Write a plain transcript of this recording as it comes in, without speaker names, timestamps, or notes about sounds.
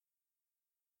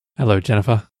Hello,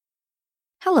 Jennifer.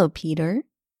 Hello, Peter.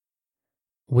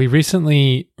 We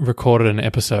recently recorded an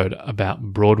episode about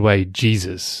Broadway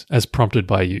Jesus, as prompted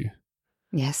by you.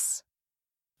 Yes.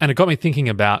 And it got me thinking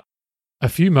about a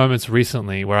few moments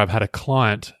recently where I've had a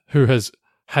client who has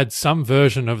had some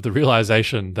version of the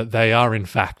realization that they are, in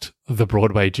fact, the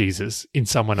Broadway Jesus in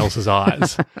someone else's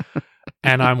eyes.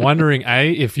 And I'm wondering,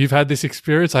 A, if you've had this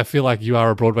experience, I feel like you are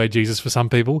a Broadway Jesus for some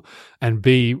people. And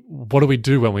B, what do we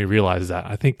do when we realize that?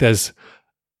 I think there's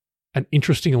an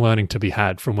interesting learning to be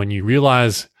had from when you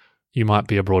realize you might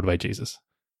be a Broadway Jesus.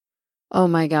 Oh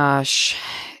my gosh.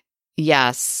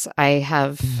 Yes, I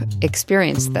have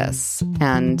experienced this,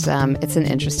 and it's an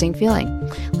interesting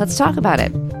feeling. Let's talk about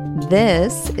it.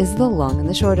 This is the long and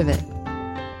the short of it.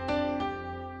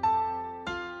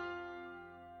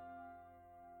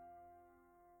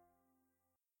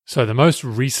 So the most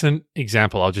recent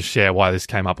example, I'll just share why this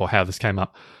came up or how this came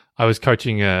up. I was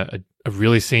coaching a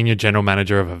really senior general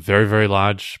manager of a very, very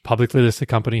large publicly listed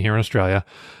company here in Australia.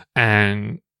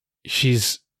 And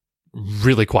she's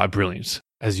really quite brilliant,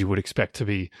 as you would expect to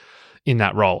be in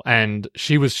that role. And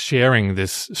she was sharing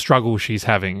this struggle she's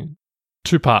having,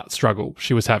 two-part struggle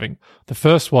she was having. The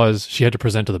first was she had to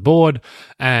present to the board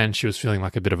and she was feeling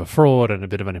like a bit of a fraud and a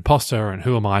bit of an imposter. And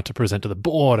who am I to present to the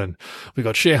board? And we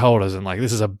got shareholders and like,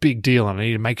 this is a big deal. And I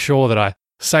need to make sure that I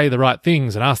say the right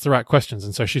things and ask the right questions.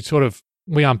 And so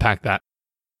we unpacked that.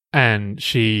 And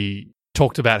she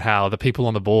talked about how the people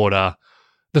on the board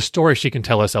the story she can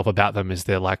tell herself about them is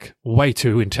they're like way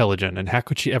too intelligent and how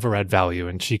could she ever add value?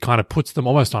 And she kind of puts them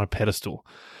almost on a pedestal.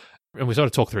 And we sort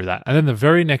of talked through that. And then the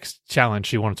very next challenge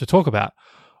she wanted to talk about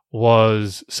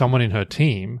was someone in her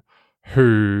team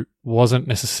who wasn't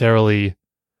necessarily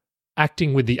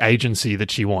acting with the agency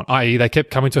that she wants, i.e. they kept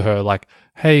coming to her like,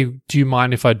 hey, do you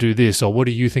mind if I do this? Or what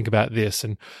do you think about this?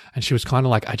 And she was kind of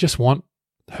like, I just want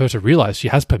her to realize she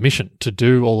has permission to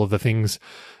do all of the things.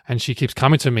 And she keeps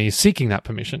coming to me seeking that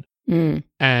permission.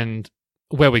 And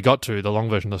where we got to, the long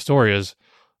version of the story is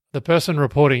the person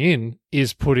reporting in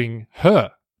is putting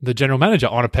her, the general manager,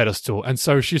 on a pedestal. And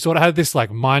so she sort of had this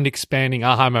like mind expanding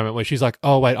aha moment where she's like,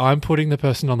 oh, wait, I'm putting the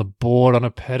person on the board on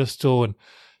a pedestal and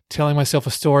telling myself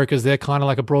a story because they're kind of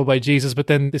like a Broadway Jesus. But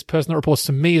then this person that reports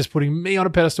to me is putting me on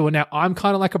a pedestal. And now I'm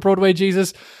kind of like a Broadway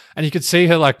Jesus. And you could see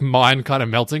her like mind kind of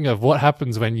melting of what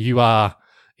happens when you are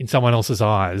in someone else's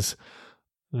eyes,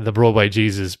 the Broadway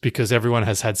Jesus, because everyone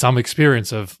has had some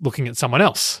experience of looking at someone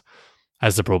else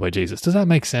as the Broadway Jesus. Does that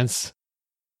make sense?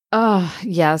 Oh,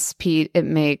 yes, Pete, it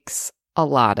makes a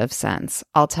lot of sense.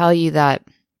 I'll tell you that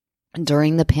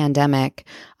during the pandemic,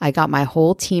 I got my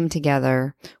whole team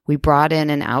together. We brought in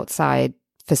an outside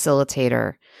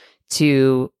facilitator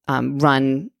to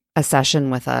run a session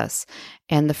with us.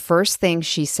 And the first thing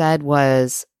she said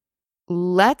was,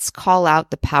 let's call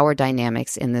out the power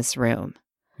dynamics in this room.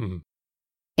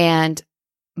 And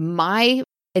my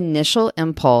initial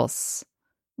impulse,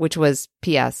 which was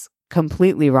P.S.,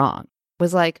 completely wrong,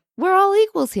 was like, we're all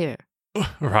equals here.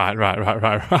 Right.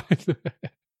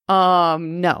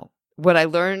 No. What I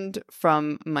learned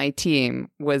from my team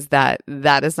was that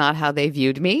is not how they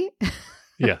viewed me.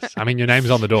 Yes. I mean, your name's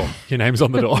on the door.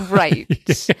 Right.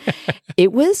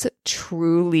 It was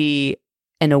truly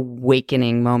an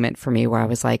awakening moment for me where I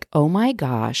was like, oh my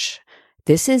gosh,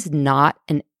 this is not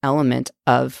an element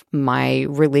of my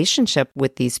relationship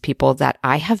with these people that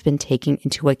I have been taking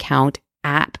into account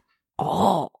at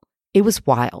all. It was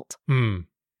wild.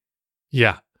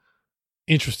 Yeah.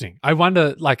 Interesting. I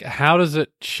wonder, like, how does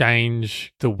it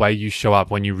change the way you show up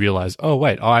when you realize, oh,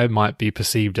 wait, I might be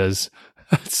perceived as...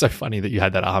 It's so funny that you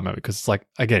had that aha moment because it's like,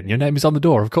 again, your name is on the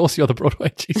door. Of course you're the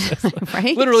Broadway Jesus.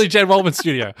 Right? Literally Jen Waldman's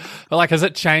studio. But like, has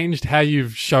it changed how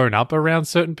you've shown up around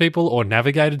certain people or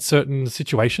navigated certain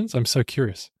situations? I'm so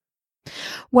curious.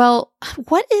 Well,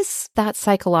 what is that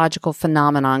psychological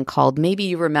phenomenon called? Maybe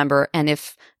you remember, and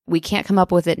if we can't come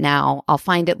up with it now, I'll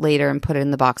find it later and put it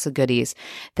in the box of goodies,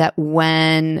 that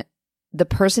when the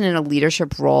person in a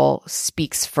leadership role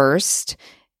speaks first,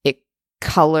 it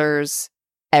colors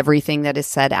everything that is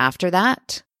said after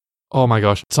that. Oh my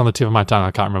gosh, it's on the tip of my tongue.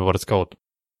 I can't remember what it's called.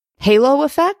 Halo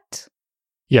effect?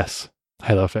 Yes,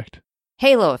 halo effect.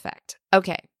 Halo effect.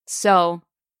 Okay, so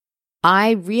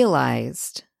I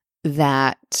realized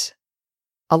that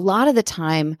a lot of the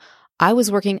time I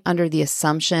was working under the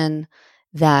assumption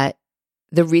that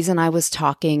the reason I was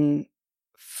talking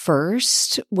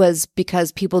first was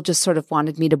because people just sort of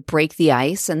wanted me to break the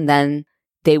ice and then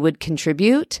they would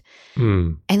contribute.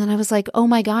 And then I was like, oh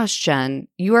my gosh, Jen,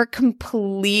 you are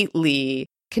completely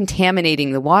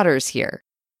contaminating the waters here.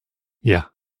 Yeah.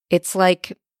 It's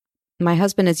like my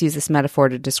husband has used this metaphor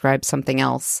to describe something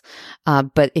else.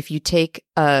 But if you take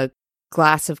a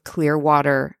glass of clear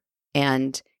water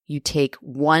and you take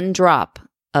one drop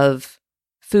of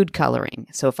food coloring.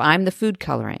 So if I'm the food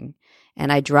coloring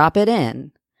and I drop it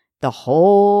in, the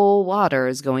whole water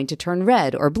is going to turn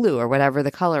red or blue or whatever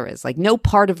the color is. Like no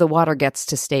part of the water gets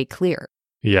to stay clear.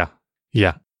 Yeah.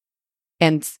 Yeah.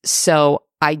 And so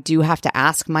I do have to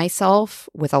ask myself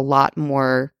with a lot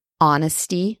more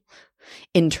honesty,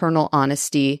 internal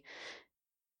honesty,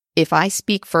 if I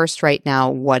speak first right now,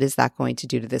 what is that going to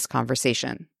do to this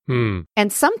conversation?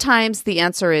 And sometimes the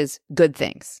answer is good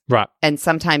things. Right. And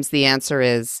sometimes the answer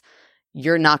is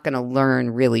you're not going to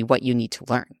learn really what you need to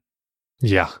learn.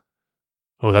 Yeah.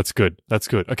 Oh, that's good. That's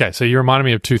good. Okay, so you reminded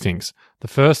me of two things. The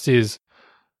first is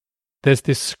there's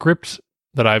this script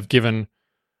that I've given.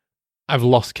 I've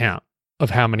lost count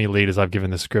of how many leaders I've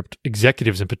given the script,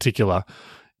 executives in particular,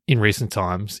 in recent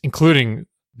times, including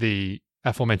the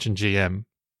aforementioned GM,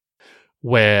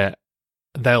 where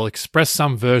they'll express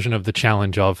some version of the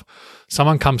challenge of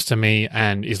someone comes to me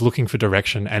and is looking for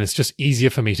direction, and it's just easier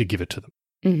for me to give it to them.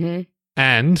 Mm-hmm.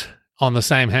 And on the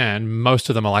same hand, most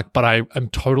of them are like, but I am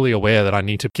totally aware that I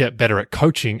need to get better at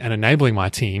coaching and enabling my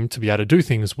team to be able to do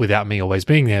things without me always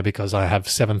being there because I have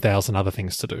 7,000 other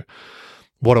things to do.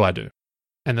 What do I do?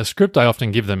 And the script I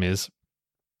often give them is,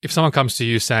 if someone comes to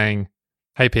you saying,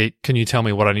 hey, Pete, can you tell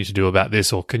me what I need to do about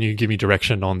this? Or can you give me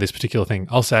direction on this particular thing?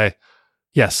 I'll say,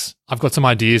 yes, I've got some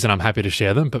ideas and I'm happy to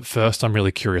share them. But first, I'm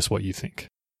really curious what you think.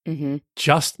 Mm-hmm.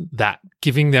 Just that,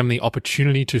 giving them the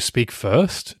opportunity to speak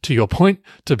first, to your point,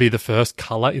 to be the first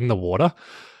color in the water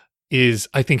is,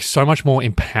 I think, so much more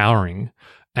empowering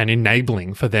and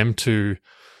enabling for them to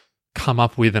come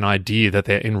up with an idea that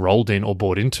they're enrolled in or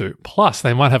bought into. Plus,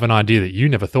 they might have an idea that you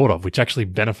never thought of, which actually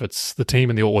benefits the team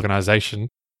and the organization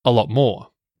a lot more.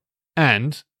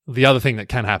 And the other thing that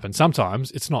can happen sometimes,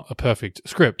 it's not a perfect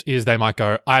script, is they might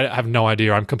go, I have no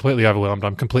idea, I'm completely overwhelmed,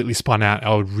 I'm completely spun out,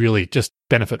 I would really just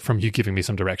benefit from you giving me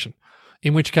some direction.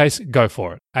 In which case, go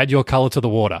for it. Add your color to the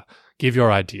water. Give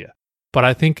your idea. But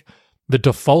I think the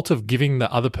default of giving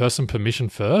the other person permission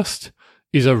first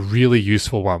is a really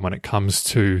useful one when it comes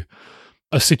to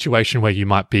a situation where you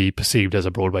might be perceived as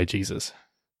a Broadway Jesus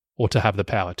or to have the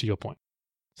power, to your point.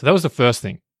 So that was the first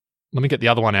thing. Let me get the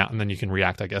other one out and then you can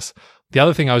react, I guess. The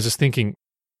other thing I was just thinking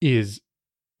is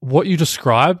what you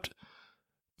described,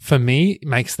 for me,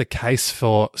 makes the case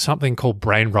for something called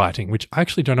brain writing, which I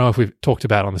actually don't know if we've talked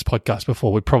about on this podcast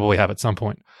before. We probably have at some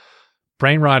point.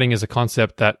 Brain writing is a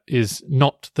concept that is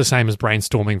not the same as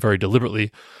brainstorming very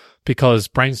deliberately, because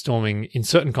brainstorming in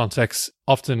certain contexts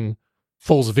often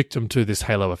falls victim to this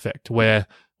halo effect where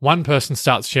one person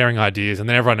starts sharing ideas and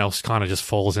then everyone else kind of just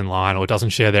falls in line or doesn't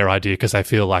share their idea because they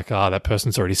feel like, that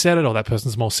person's already said it or that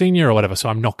person's more senior or whatever. So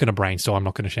I'm not going to brainstorm. I'm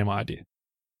not going to share my idea.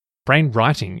 Brain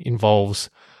writing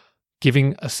involves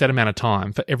giving a set amount of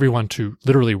time for everyone to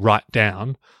literally write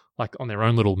down, like on their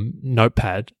own little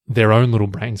notepad, their own little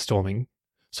brainstorming,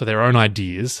 so their own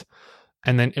ideas.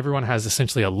 And then everyone has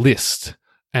essentially a list.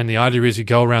 And the idea is you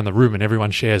go around the room and everyone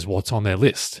shares what's on their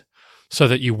list so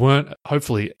that you weren't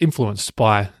hopefully influenced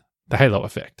by the halo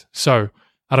effect. So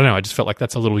I don't know. I just felt like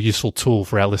that's a little useful tool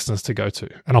for our listeners to go to.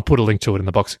 And I'll put a link to it in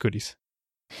the box of goodies.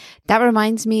 That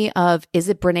reminds me of, is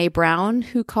it Brene Brown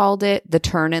who called it the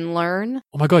turn and learn?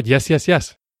 Oh my God. Yes, yes,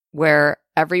 yes. Where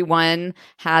everyone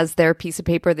has their piece of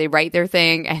paper, they write their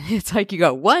thing, and it's like you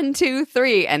go 1, 2,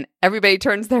 3, and everybody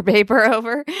turns their paper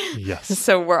over. Yes.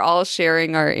 So we're all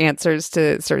sharing our answers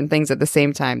to certain things at the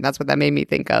same time. That's what that made me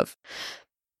think of.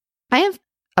 I have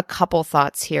a couple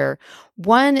thoughts here.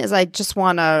 One is I just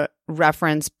want to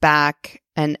reference back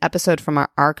an episode from our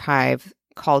archive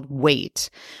called Wait,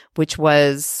 which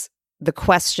was the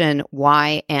question,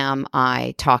 why am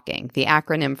I talking? The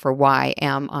acronym for why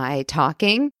am I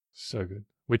talking? So good.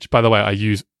 Which, by the way, I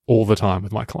use all the time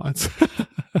with my clients.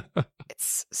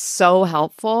 It's so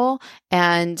helpful.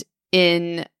 And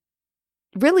in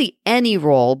really any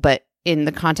role, but in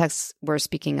the context we're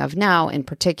speaking of now, in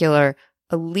particular,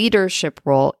 a leadership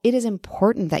role, it is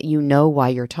important that you know why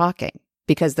you're talking,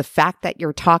 because the fact that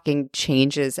you're talking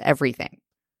changes everything.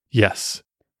 Yes.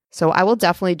 So I will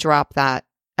definitely drop that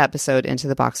episode into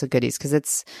the box of goodies because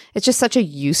it's just such a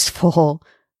useful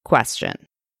question.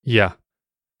 Yeah.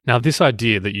 Now, this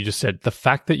idea that you just said, the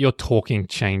fact that you're talking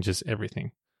changes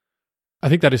everything. I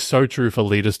think that is so true for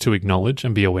leaders to acknowledge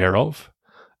and be aware of.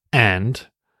 And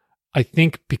I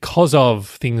think because of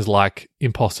things like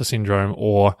imposter syndrome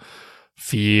or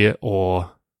fear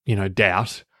or,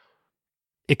 doubt,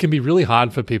 it can be really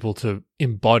hard for people to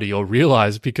embody or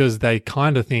realize because they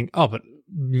kind of think, oh, but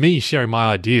me sharing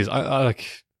my ideas, I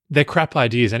like, they're crap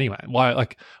ideas anyway.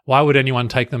 Why would anyone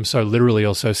take them so literally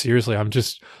or so seriously? I'm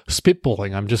just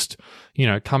spitballing. I'm just,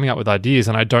 coming up with ideas,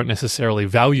 and I don't necessarily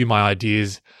value my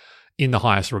ideas in the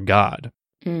highest regard.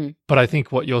 But I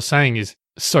think what you're saying is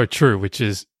so true, which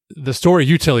is the story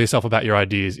you tell yourself about your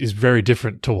ideas is very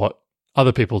different to what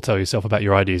other people tell yourself about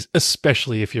your ideas,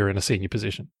 especially if you're in a senior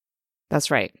position. That's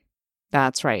right.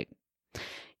 That's right.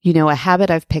 A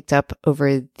habit I've picked up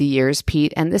over the years,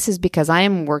 Pete, and this is because I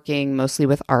am working mostly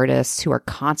with artists who are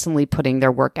constantly putting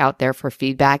their work out there for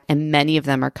feedback, and many of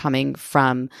them are coming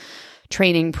from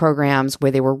training programs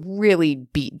where they were really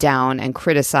beat down and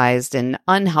criticized and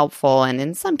unhelpful, and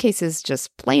in some cases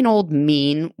just plain old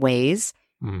mean ways,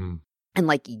 and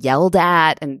yelled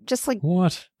at, and just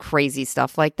what crazy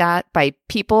stuff like that by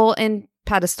people in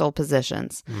pedestal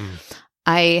positions.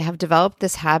 I have developed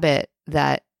this habit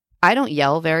that I don't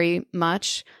yell very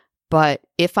much, but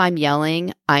if I'm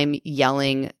yelling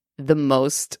the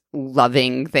most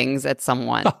loving things at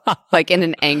someone, in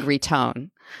an angry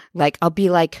tone. I'll be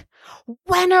like,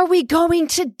 when are we going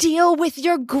to deal with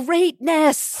your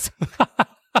greatness?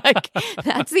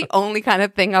 That's the only kind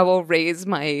of thing I will raise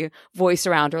my voice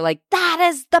around, or that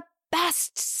is the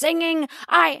best singing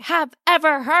I have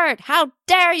ever heard. How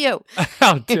dare you?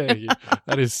 How dare you?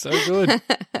 That is so good.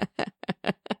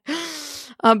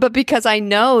 But because I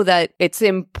know that it's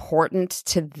important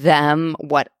to them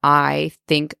what I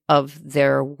think of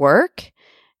their work.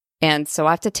 And so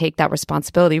I have to take that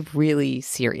responsibility really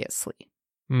seriously.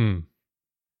 I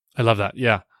love that.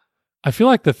 Yeah. I feel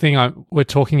like the thing we're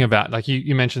talking about,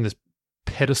 you mentioned this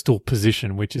pedestal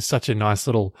position, which is such a nice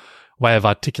little way of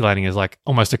articulating is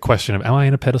almost a question of, am I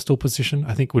in a pedestal position?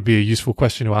 I think would be a useful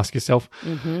question to ask yourself.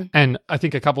 And I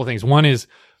think a couple of things. One is,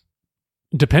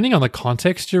 depending on the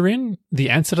context you're in, the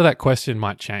answer to that question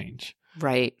might change.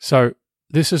 Right. So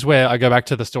this is where I go back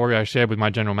to the story I shared with my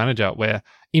general manager, where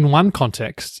in one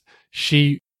context,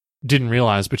 she didn't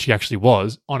realize, but she actually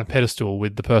was on a pedestal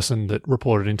with the person that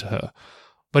reported into her.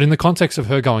 But in the context of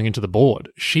her going into the board,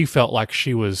 she felt like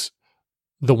she was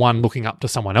the one looking up to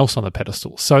someone else on the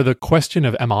pedestal. So the question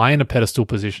of, am I in a pedestal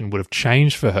position, would have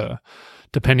changed for her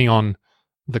depending on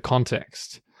the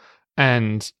context.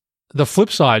 And the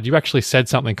flip side, you actually said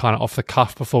something kind of off the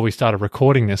cuff before we started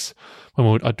recording this,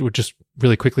 when I were just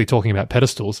really quickly talking about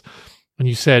pedestals. And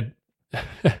you said,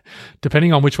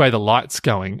 depending on which way the light's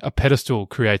going, a pedestal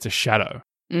creates a shadow.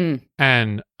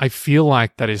 And I feel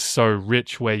like that is so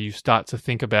rich, where you start to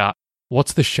think about,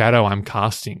 what's the shadow I'm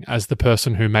casting as the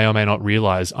person who may or may not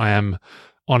realize I am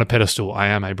on a pedestal, I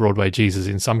am a Broadway Jesus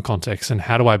in some context, and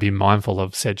how do I be mindful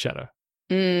of said shadow?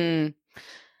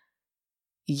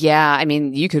 Yeah, I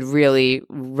mean, you could really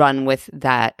run with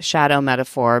that shadow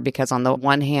metaphor, because on the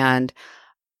one hand,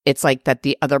 it's that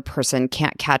the other person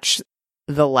can't catch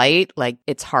the light.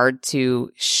 It's hard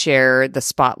to share the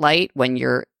spotlight when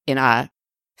you're in a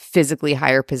physically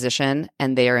higher position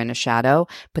and they are in a shadow.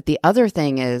 But the other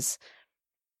thing is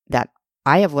that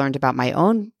I have learned about my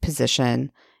own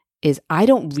position is I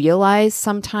don't realize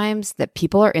sometimes that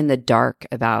people are in the dark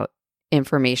about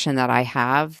information that I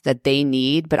have that they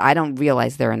need, but I don't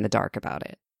realize they're in the dark about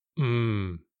it.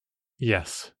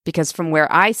 Yes. Because from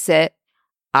where I sit,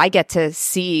 I get to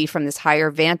see from this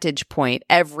higher vantage point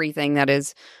everything that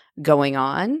is going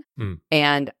on.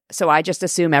 And so I just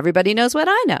assume everybody knows what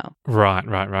I know.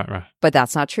 Right. But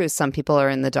that's not true. Some people are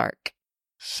in the dark.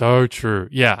 So true.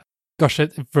 Yeah. Gosh,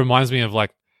 it reminds me of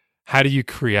how do you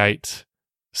create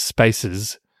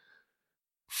spaces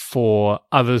for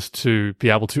others to be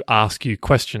able to ask you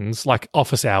questions, like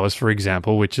office hours, for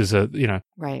example, which is a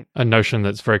notion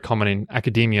that's very common in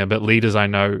academia, but leaders I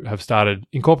know have started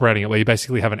incorporating it, where you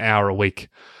basically have an hour a week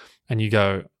and you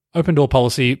go, open door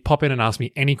policy, pop in and ask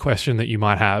me any question that you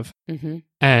might have.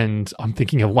 And I'm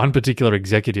thinking of one particular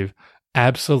executive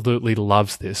absolutely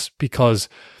loves this, because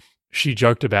she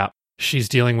joked about she's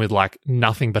dealing with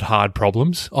nothing but hard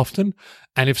problems often.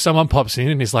 And if someone pops in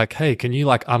and is like, hey, can you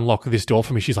unlock this door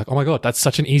for me? She's like, oh my God, that's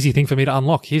such an easy thing for me to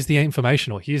unlock. Here's the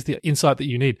information, or here's the insight that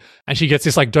you need. And she gets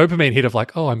this dopamine hit of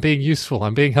oh, I'm being useful.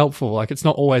 I'm being helpful. It's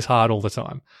not always hard all the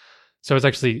time. So it's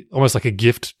actually almost like a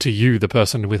gift to you, the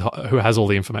person who has all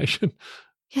the information.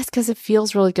 Yes, because it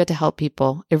feels really good to help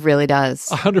people. It really does.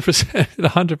 100%.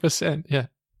 100%. Yeah.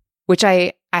 Which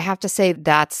I have to say,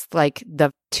 that's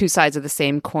the two sides of the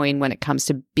same coin when it comes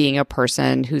to being a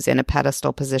person who's in a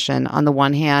pedestal position. On the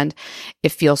one hand,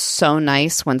 it feels so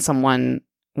nice when someone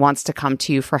wants to come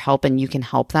to you for help and you can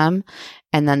help them.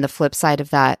 And then the flip side of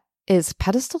that is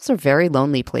pedestals are very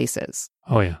lonely places.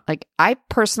 Oh, yeah. I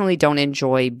personally don't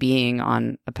enjoy being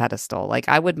on a pedestal.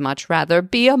 I would much rather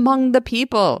be among the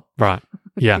people. Right.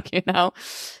 Yeah.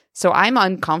 So I'm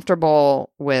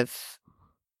uncomfortable with,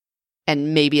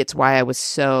 and maybe it's why I was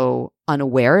so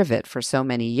unaware of it for so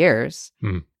many years.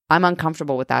 I'm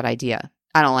uncomfortable with that idea.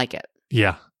 I don't like it.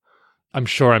 Yeah. I'm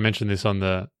sure I mentioned this on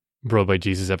the Broadway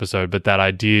Jesus episode, but that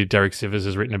idea Derek Sivers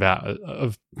has written about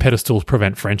of pedestals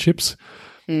prevent friendships.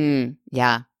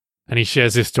 Yeah. And he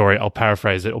shares this story. I'll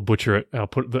paraphrase it or butcher it. I'll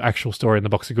put the actual story in the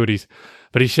box of goodies.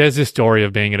 But he shares this story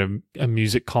of being at a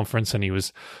music conference, and he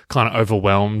was kind of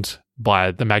overwhelmed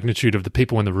by the magnitude of the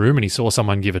people in the room. And he saw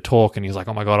someone give a talk, and he's like,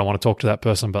 oh my God, I want to talk to that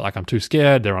person, but like I'm too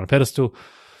scared. They're on a pedestal.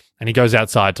 And he goes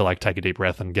outside to like take a deep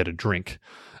breath and get a drink.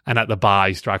 And at the bar,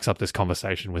 he strikes up this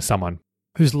conversation with someone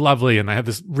who's lovely, and they have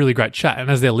this really great chat. And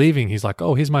as they're leaving, he's like,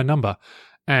 oh, here's my number.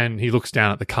 And he looks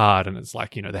down at the card, and it's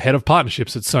like, the head of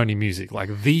partnerships at Sony Music,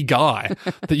 like the guy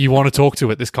that you want to talk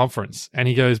to at this conference. And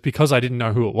he goes, because I didn't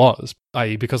know who it was,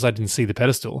 i.e. because I didn't see the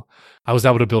pedestal, I was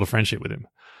able to build a friendship with him.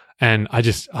 And I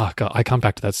just, oh God, I come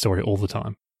back to that story all the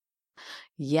time.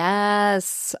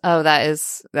 Yes. Oh,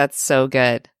 that's so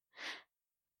good.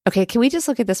 Okay, can we just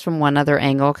look at this from one other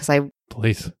angle? Because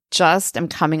Please. Just am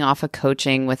coming off of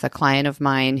coaching with a client of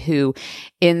mine who,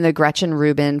 in the Gretchen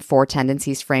Rubin 4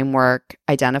 Tendencies framework,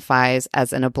 identifies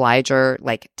as an obliger,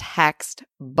 like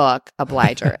textbook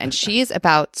obliger. And she's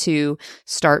about to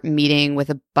start meeting with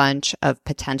a bunch of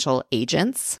potential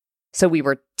agents. So we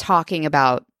were talking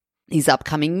about these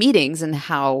upcoming meetings and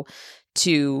how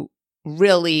to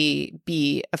really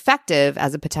be effective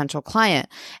as a potential client.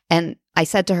 And I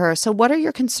said to her, so what are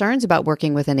your concerns about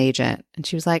working with an agent? And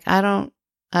she was like, I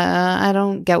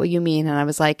don't get what you mean. And I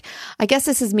was like, I guess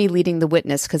this is me leading the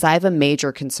witness because I have a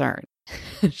major concern.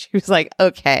 She was like,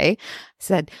 okay. I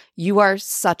said, you are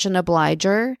such an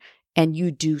obliger and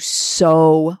you do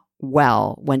so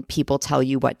well when people tell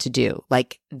you what to do.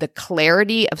 Like the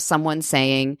clarity of someone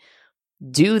saying,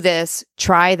 do this,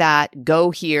 try that, go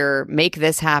here, make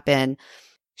this happen.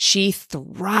 She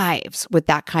thrives with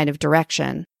that kind of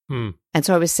direction. And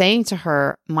so I was saying to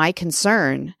her, my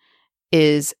concern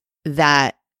is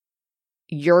that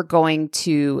you're going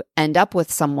to end up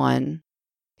with someone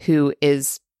who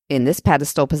is in this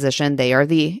pedestal position. They are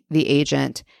the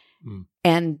agent,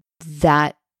 and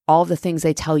that all the things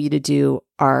they tell you to do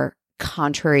are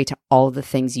contrary to all the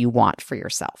things you want for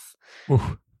yourself.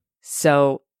 Oof.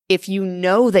 So if you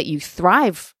know that you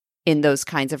thrive in those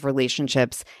kinds of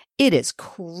relationships, it is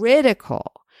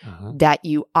critical that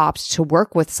you opt to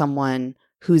work with someone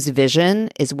whose vision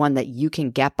is one that you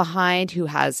can get behind, who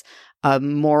has a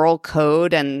moral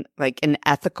code and like an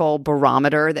ethical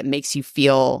barometer that makes you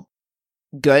feel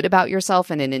good about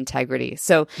yourself and in integrity.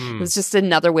 So it was just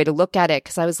another way to look at it,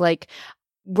 because I was like,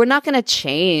 we're not going to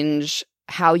change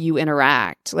how you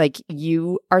interact. Like,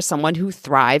 you are someone who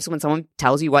thrives when someone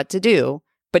tells you what to do,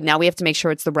 but now we have to make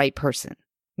sure it's the right person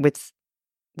with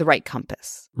the right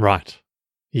compass. Right.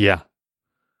 Yeah.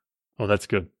 Oh, that's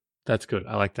good. That's good.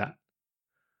 I like that.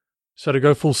 So to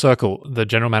go full circle, the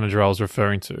general manager I was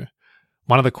referring to,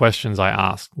 one of the questions I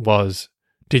asked was,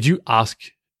 did you ask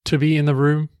to be in the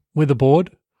room with the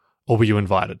board, or were you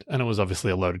invited? And it was obviously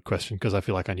a loaded question because I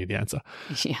feel like I knew the answer.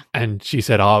 Yeah. And she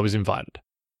said, oh, I was invited.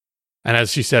 And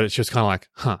as she said it, she was kind of like,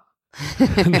 huh.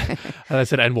 And I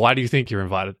said, and why do you think you're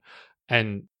invited?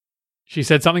 And she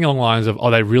said something along the lines of, oh,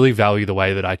 they really value the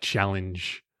way that I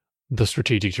challenge the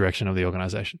strategic direction of the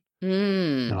organization.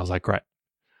 And I was like, great.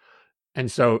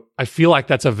 And so I feel like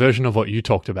that's a version of what you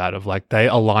talked about, of like they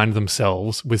align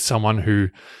themselves with someone who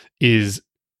is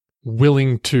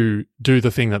willing to do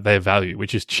the thing that they value,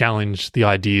 which is challenge the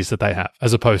ideas that they have,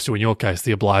 as opposed to, in your case,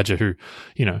 the obliger who,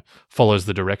 follows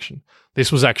the direction.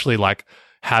 This was actually like,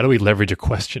 how do we leverage a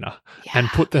questioner and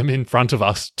put them in front of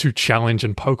us to challenge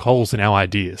and poke holes in our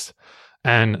ideas?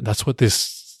 And that's what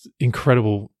this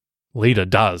incredible leader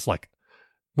does, like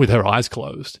with her eyes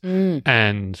closed.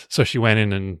 And so she went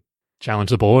in and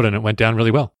challenged the board, and it went down really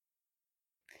well.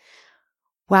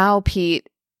 Wow, Pete.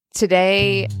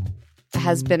 Today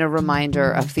has been a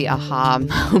reminder of the aha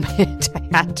moment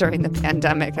I had during the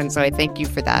pandemic. And so I thank you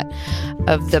for that,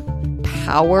 of the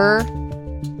power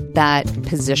that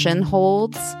position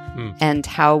holds and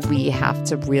how we have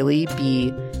to really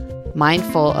be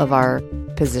mindful of our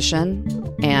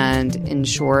position and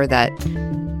ensure that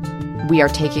we are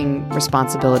taking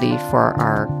responsibility for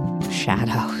our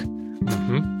shadow.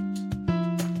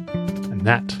 And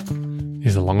that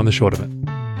is the long and the short of it.